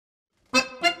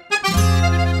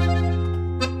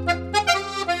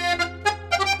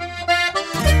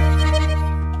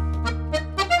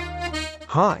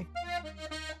Hi.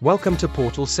 Welcome to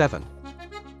Portal 7.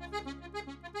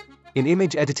 In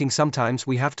image editing, sometimes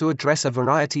we have to address a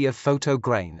variety of photo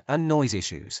grain and noise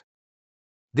issues.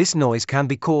 This noise can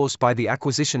be caused by the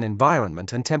acquisition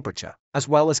environment and temperature, as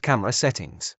well as camera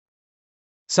settings,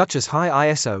 such as high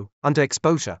ISO,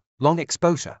 underexposure, long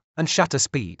exposure, and shutter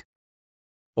speed.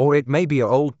 Or it may be your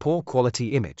old poor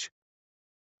quality image.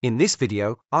 In this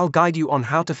video, I'll guide you on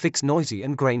how to fix noisy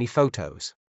and grainy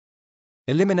photos,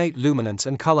 eliminate luminance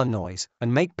and color noise,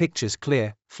 and make pictures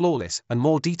clear, flawless, and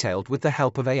more detailed with the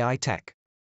help of AI tech.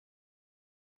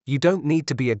 You don't need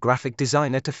to be a graphic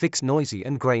designer to fix noisy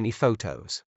and grainy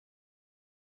photos.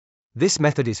 This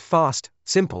method is fast,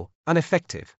 simple, and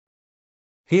effective.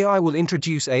 Here I will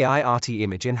introduce AIarty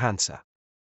Image Enhancer,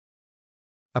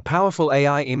 a powerful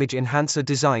AI image enhancer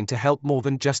designed to help more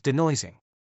than just denoising.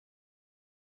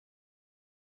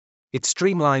 Its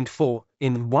streamlined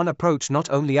 4-in-1 approach not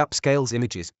only upscales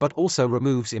images but also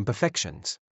removes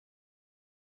imperfections,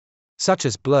 such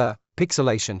as blur,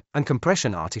 pixelation, and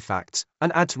compression artifacts,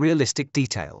 and adds realistic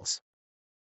details.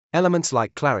 Elements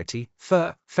like clarity,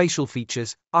 fur, facial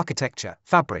features, architecture,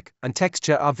 fabric, and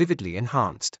texture are vividly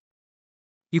enhanced.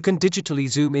 You can digitally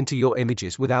zoom into your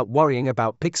images without worrying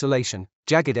about pixelation,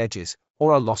 jagged edges,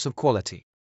 or a loss of quality.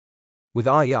 With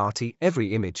AIarty,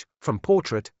 every image, from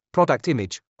portrait, product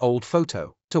image, old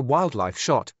photo, to wildlife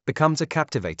shot, becomes a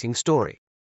captivating story.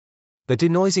 The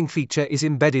denoising feature is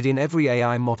embedded in every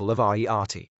AI model of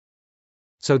AIarty,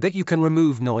 so that you can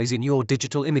remove noise in your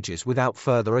digital images without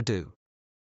further ado.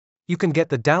 You can get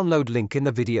the download link in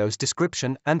the video's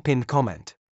description and pinned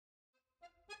comment.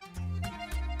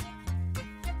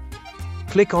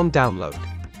 Click on download.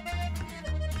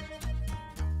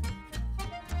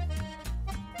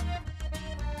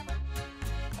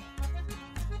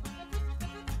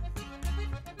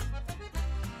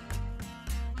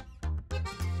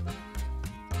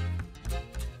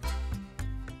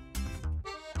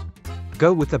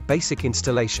 Go with the basic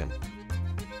installation.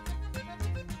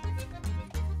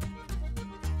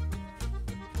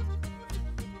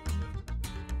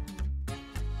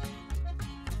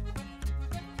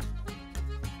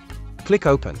 Click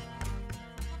Open.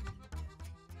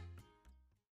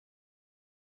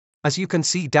 As you can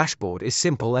see, dashboard is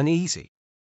simple and easy.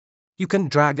 You can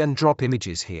drag and drop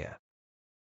images here.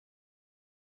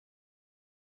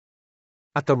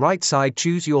 At the right side,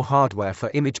 choose your hardware for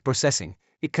image processing.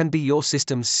 It can be your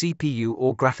system's CPU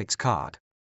or graphics card.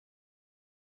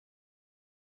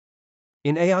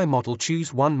 In AI model,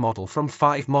 choose one model from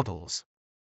 5 models.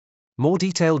 More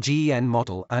detailed GEN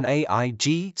model and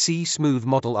AIGC smooth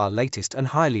model are latest and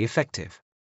highly effective,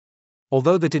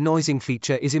 although the denoising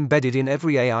feature is embedded in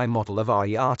every AI model of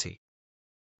AIarty.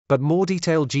 But more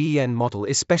detailed GEN model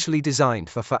is specially designed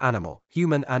for animal,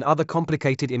 human, and other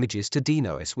complicated images to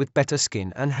denoise with better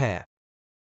skin and hair.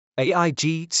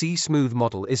 AIGC smooth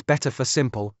model is better for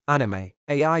simple, anime,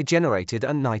 AI-generated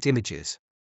and night images.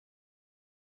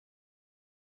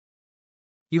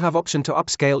 You have option to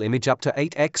upscale image up to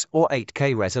 8x or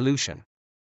 8K resolution.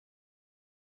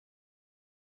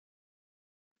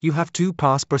 You have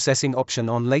 2-pass processing option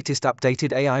on latest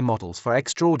updated AI models for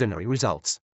extraordinary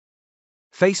results.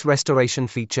 Face restoration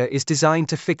feature is designed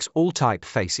to fix all type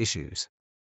face issues.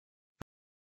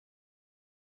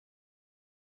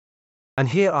 And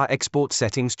here are export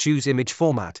settings. Choose image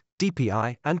format,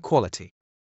 DPI, and quality.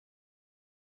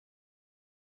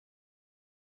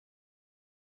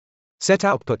 Set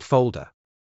output folder.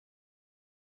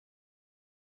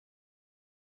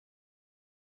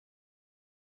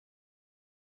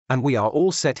 And we are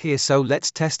all set here, so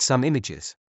let's test some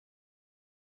images.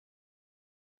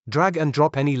 Drag and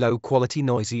drop any low quality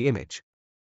noisy image.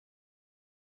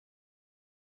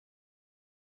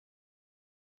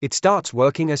 It starts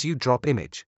working as you drop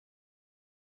image.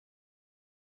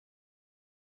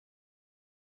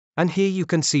 And here you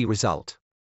can see result.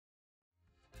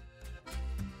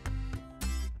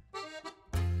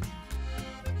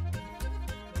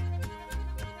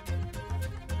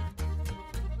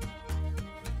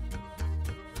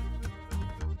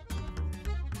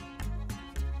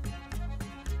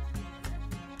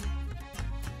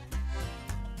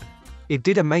 It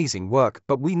did amazing work,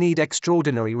 but we need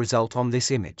extraordinary result on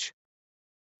this image.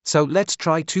 So let's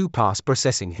try 2-pass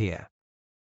processing here.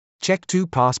 Check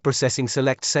 2-pass processing,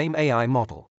 select same AI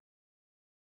model.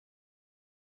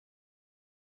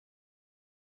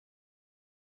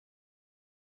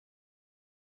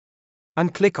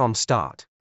 And click on Start.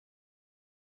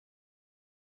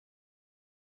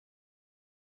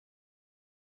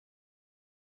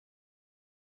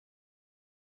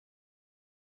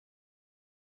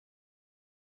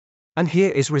 And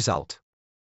here is result.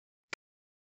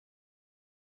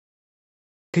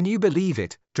 Can you believe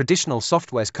it? Traditional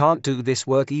softwares can't do this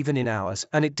work even in hours,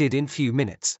 and it did in few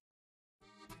minutes.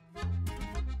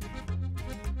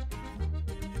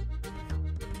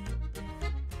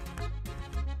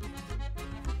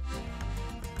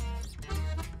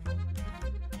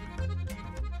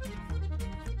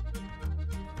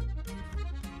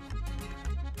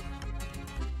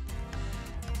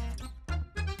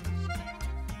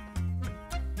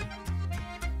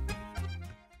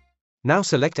 Now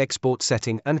select Export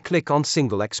Setting and click on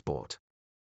Single Export.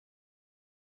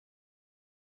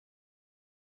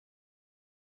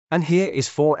 And here is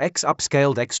 4x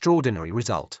upscaled extraordinary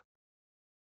result.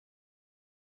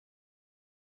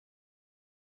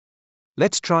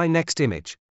 Let's try next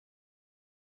image.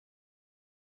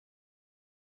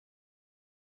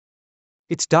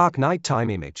 It's dark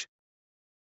nighttime image.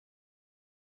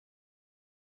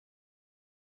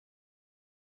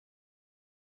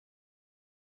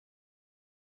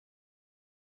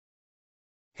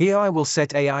 Here I will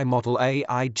set AI model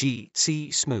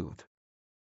AIGC smooth.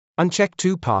 Uncheck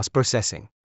to pass processing.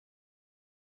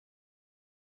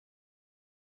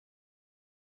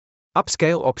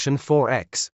 Upscale option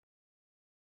 4x.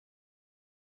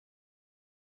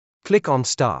 Click on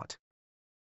Start.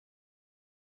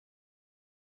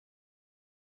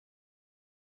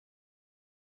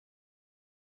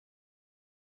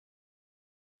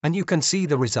 And you can see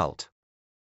the result.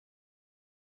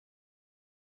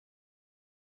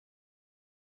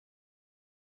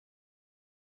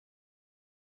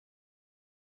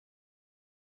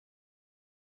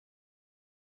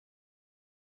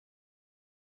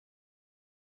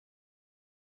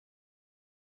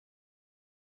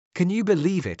 Can you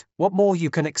believe it? What more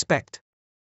you can expect?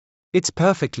 It's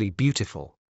perfectly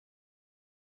beautiful.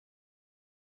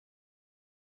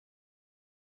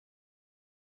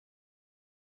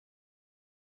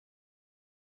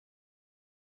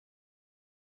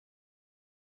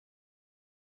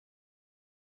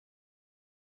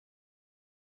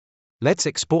 Let's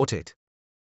export it.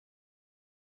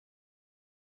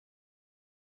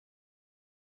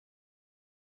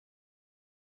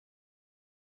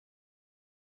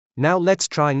 Now let's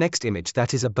try next image,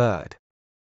 that is a bird.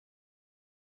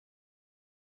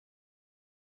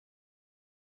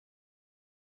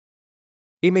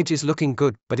 Image is looking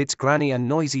good, but it's grainy and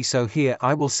noisy, so here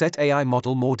I will set AI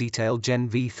model more detail Gen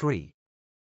V3.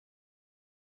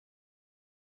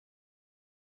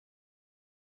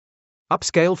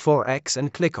 Upscale 4x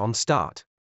and click on Start.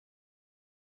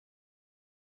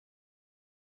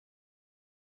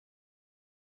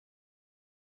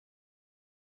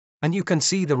 And you can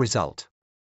see the result.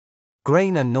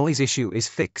 Grain and noise issue is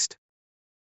fixed.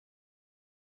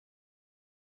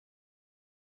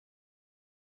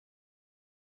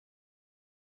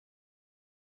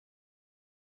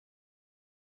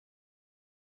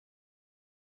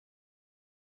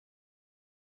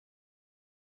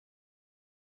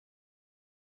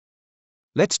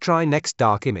 Let's try next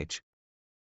dark image.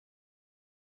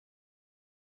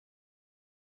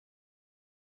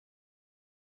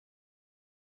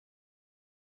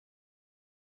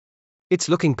 It's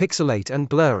looking pixelate and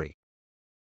blurry.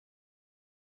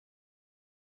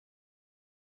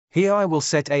 Here I will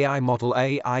set AI model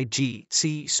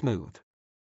AIGC smooth.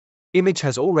 Image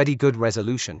has already good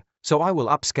resolution, so I will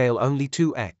upscale only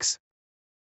 2x.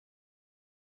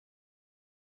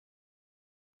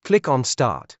 Click on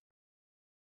Start.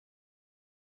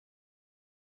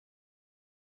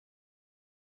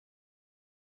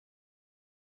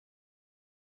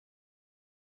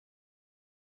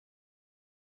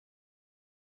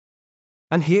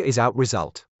 And here is our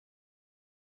result.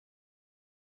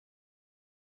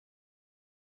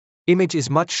 Image is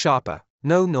much sharper,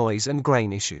 no noise and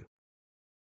grain issue.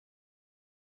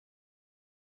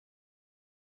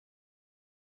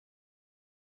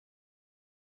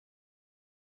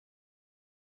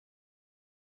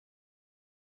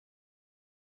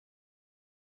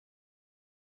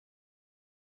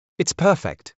 It's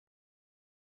perfect.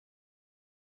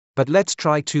 But let's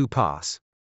try to pass.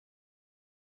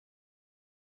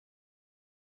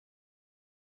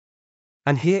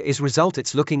 And here is result,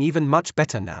 it's looking even much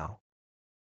better now.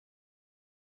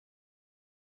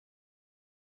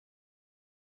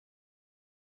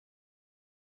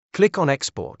 Click on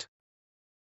Export.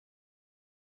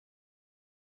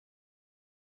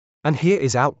 And here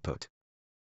is output.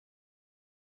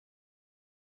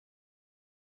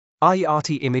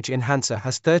 AIarty Image Enhancer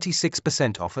has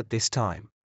 36% off at this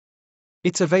time.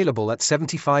 It's available at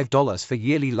 $75 for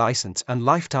yearly license, and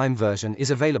lifetime version is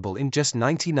available in just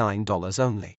 $99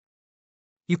 only.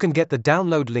 You can get the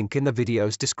download link in the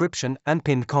video's description and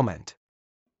pinned comment.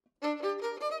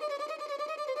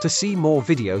 To see more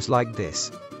videos like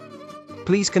this,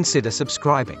 please consider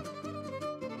subscribing.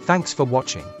 Thanks for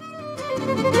watching.